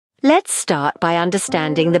Let's start by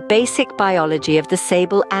understanding the basic biology of the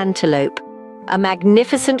sable antelope, a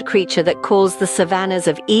magnificent creature that calls the savannas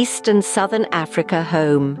of East and Southern Africa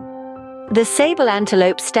home. The sable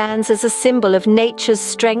antelope stands as a symbol of nature's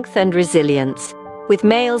strength and resilience, with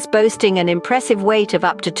males boasting an impressive weight of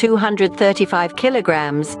up to 235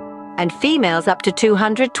 kilograms and females up to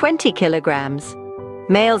 220 kilograms.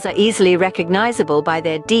 Males are easily recognizable by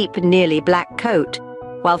their deep, nearly black coat,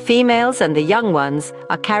 while females and the young ones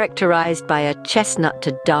are characterized by a chestnut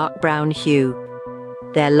to dark brown hue.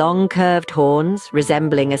 Their long curved horns,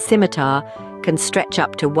 resembling a scimitar, can stretch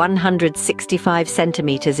up to 165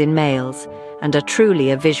 centimeters in males and are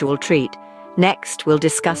truly a visual treat. Next, we'll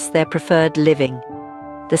discuss their preferred living.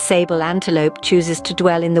 The sable antelope chooses to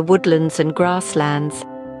dwell in the woodlands and grasslands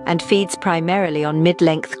and feeds primarily on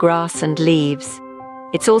mid-length grass and leaves.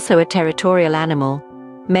 It's also a territorial animal.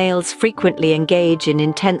 Males frequently engage in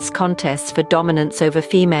intense contests for dominance over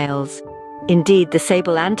females. Indeed, the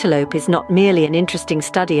sable antelope is not merely an interesting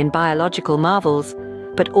study in biological marvels,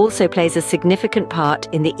 but also plays a significant part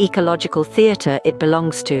in the ecological theater it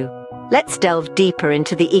belongs to. Let's delve deeper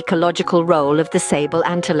into the ecological role of the sable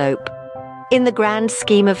antelope. In the grand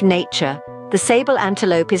scheme of nature, the sable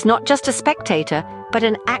antelope is not just a spectator, but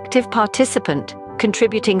an active participant,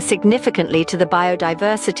 contributing significantly to the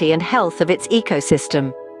biodiversity and health of its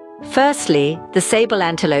ecosystem. Firstly, the sable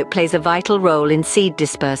antelope plays a vital role in seed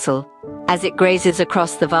dispersal. As it grazes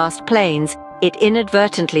across the vast plains, it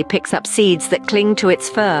inadvertently picks up seeds that cling to its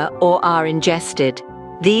fur or are ingested.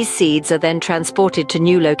 These seeds are then transported to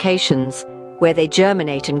new locations, where they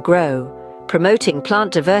germinate and grow, promoting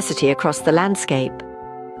plant diversity across the landscape.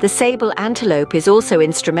 The sable antelope is also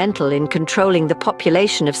instrumental in controlling the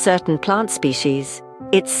population of certain plant species.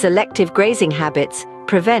 Its selective grazing habits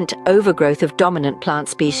prevent overgrowth of dominant plant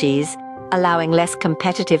species, allowing less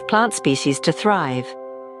competitive plant species to thrive.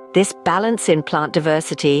 This balance in plant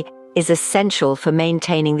diversity is essential for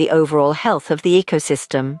maintaining the overall health of the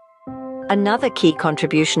ecosystem. Another key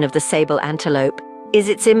contribution of the sable antelope is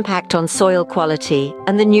its impact on soil quality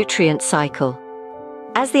and the nutrient cycle.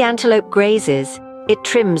 As the antelope grazes, it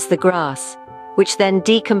trims the grass, which then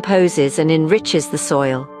decomposes and enriches the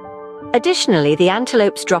soil. Additionally, the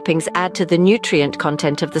antelope's droppings add to the nutrient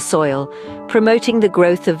content of the soil, promoting the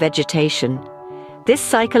growth of vegetation. This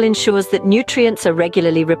cycle ensures that nutrients are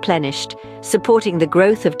regularly replenished, supporting the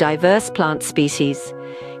growth of diverse plant species.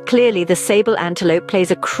 Clearly, the sable antelope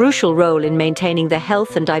plays a crucial role in maintaining the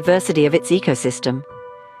health and diversity of its ecosystem.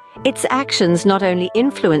 Its actions not only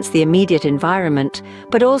influence the immediate environment,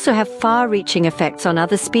 but also have far-reaching effects on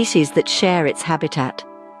other species that share its habitat.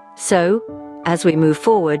 So, as we move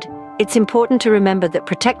forward, it's important to remember that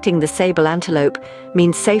protecting the sable antelope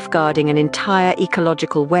means safeguarding an entire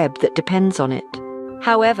ecological web that depends on it.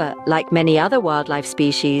 However, like many other wildlife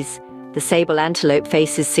species, the sable antelope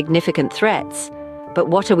faces significant threats. But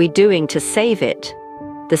what are we doing to save it?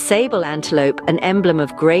 The sable antelope, an emblem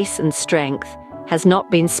of grace and strength, has not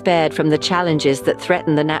been spared from the challenges that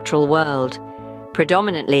threaten the natural world.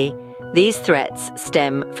 Predominantly, these threats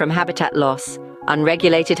stem from habitat loss,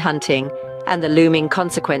 unregulated hunting, and the looming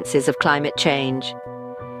consequences of climate change.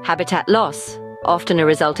 Habitat loss, often a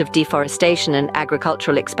result of deforestation and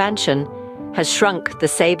agricultural expansion, has shrunk the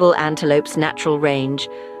sable antelope's natural range,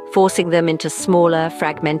 forcing them into smaller,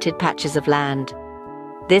 fragmented patches of land.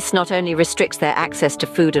 This not only restricts their access to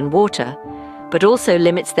food and water, but also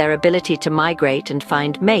limits their ability to migrate and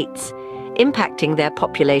find mates, impacting their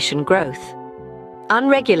population growth.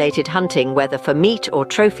 Unregulated hunting, whether for meat or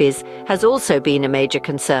trophies, has also been a major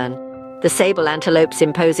concern. The sable antelope's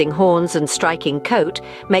imposing horns and striking coat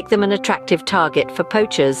make them an attractive target for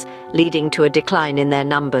poachers, leading to a decline in their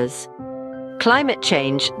numbers. Climate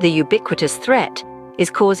change, the ubiquitous threat,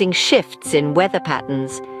 is causing shifts in weather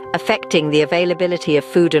patterns, affecting the availability of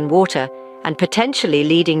food and water, and potentially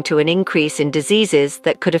leading to an increase in diseases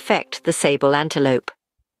that could affect the sable antelope.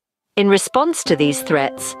 In response to these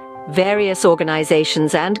threats, various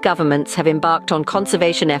organizations and governments have embarked on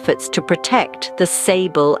conservation efforts to protect the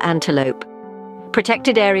sable antelope.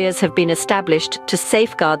 Protected areas have been established to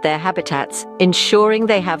safeguard their habitats, ensuring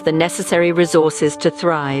they have the necessary resources to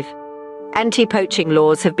thrive. Anti-poaching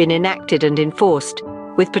laws have been enacted and enforced,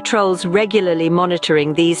 with patrols regularly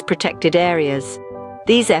monitoring these protected areas.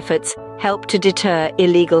 These efforts help to deter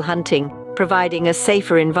illegal hunting, providing a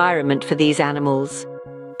safer environment for these animals.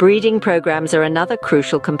 Breeding programs are another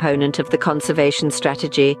crucial component of the conservation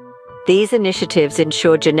strategy. These initiatives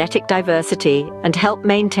ensure genetic diversity and help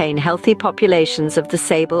maintain healthy populations of the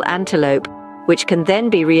sable antelope, which can then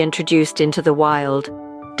be reintroduced into the wild.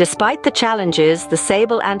 Despite the challenges, the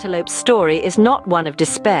sable antelope's story is not one of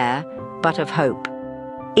despair, but of hope.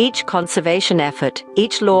 Each conservation effort,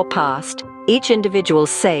 each law passed, each individual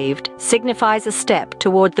saved, signifies a step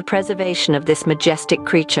toward the preservation of this majestic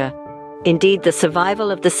creature. Indeed, the survival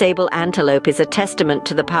of the sable antelope is a testament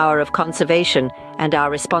to the power of conservation and our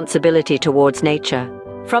responsibility towards nature.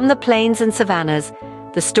 From the plains and savannas,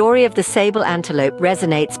 the story of the sable antelope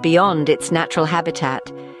resonates beyond its natural habitat,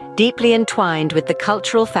 deeply entwined with the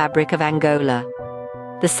cultural fabric of Angola.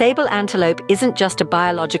 The sable antelope isn't just a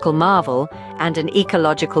biological marvel and an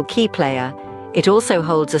ecological key player, it also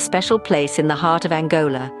holds a special place in the heart of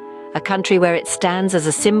Angola, a country where it stands as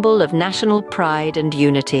a symbol of national pride and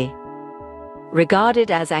unity.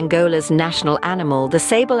 Regarded as Angola's national animal, the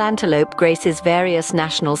sable antelope graces various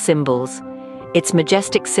national symbols. Its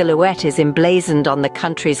majestic silhouette is emblazoned on the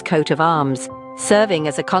country's coat of arms, serving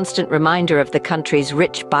as a constant reminder of the country's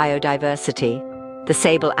rich biodiversity. The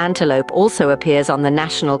sable antelope also appears on the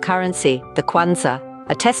national currency, the kwanza,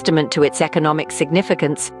 a testament to its economic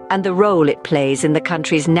significance and the role it plays in the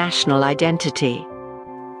country's national identity.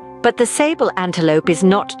 But the sable antelope is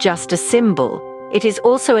not just a symbol, it is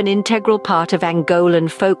also an integral part of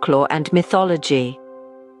Angolan folklore and mythology.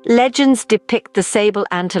 Legends depict the sable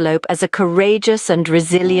antelope as a courageous and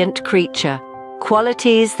resilient creature,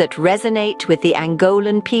 qualities that resonate with the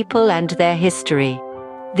Angolan people and their history.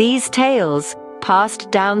 These tales, passed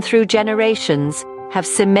down through generations, have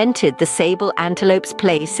cemented the sable antelope's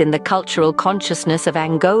place in the cultural consciousness of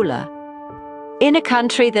Angola. In a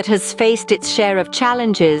country that has faced its share of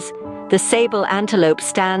challenges, the sable antelope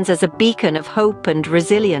stands as a beacon of hope and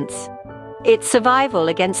resilience. Its survival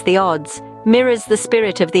against the odds mirrors the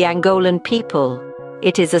spirit of the Angolan people.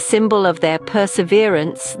 It is a symbol of their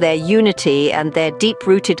perseverance, their unity, and their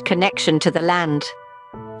deep-rooted connection to the land.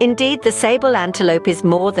 Indeed, the sable antelope is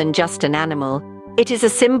more than just an animal. It is a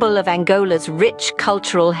symbol of Angola's rich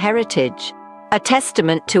cultural heritage, a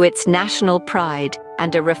testament to its national pride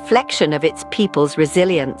and a reflection of its people's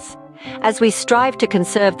resilience. As we strive to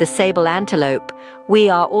conserve the sable antelope, we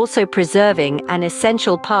are also preserving an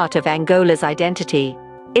essential part of Angola's identity.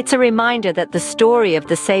 It's a reminder that the story of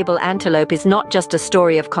the sable antelope is not just a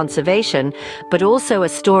story of conservation, but also a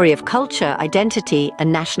story of culture, identity,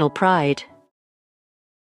 and national pride.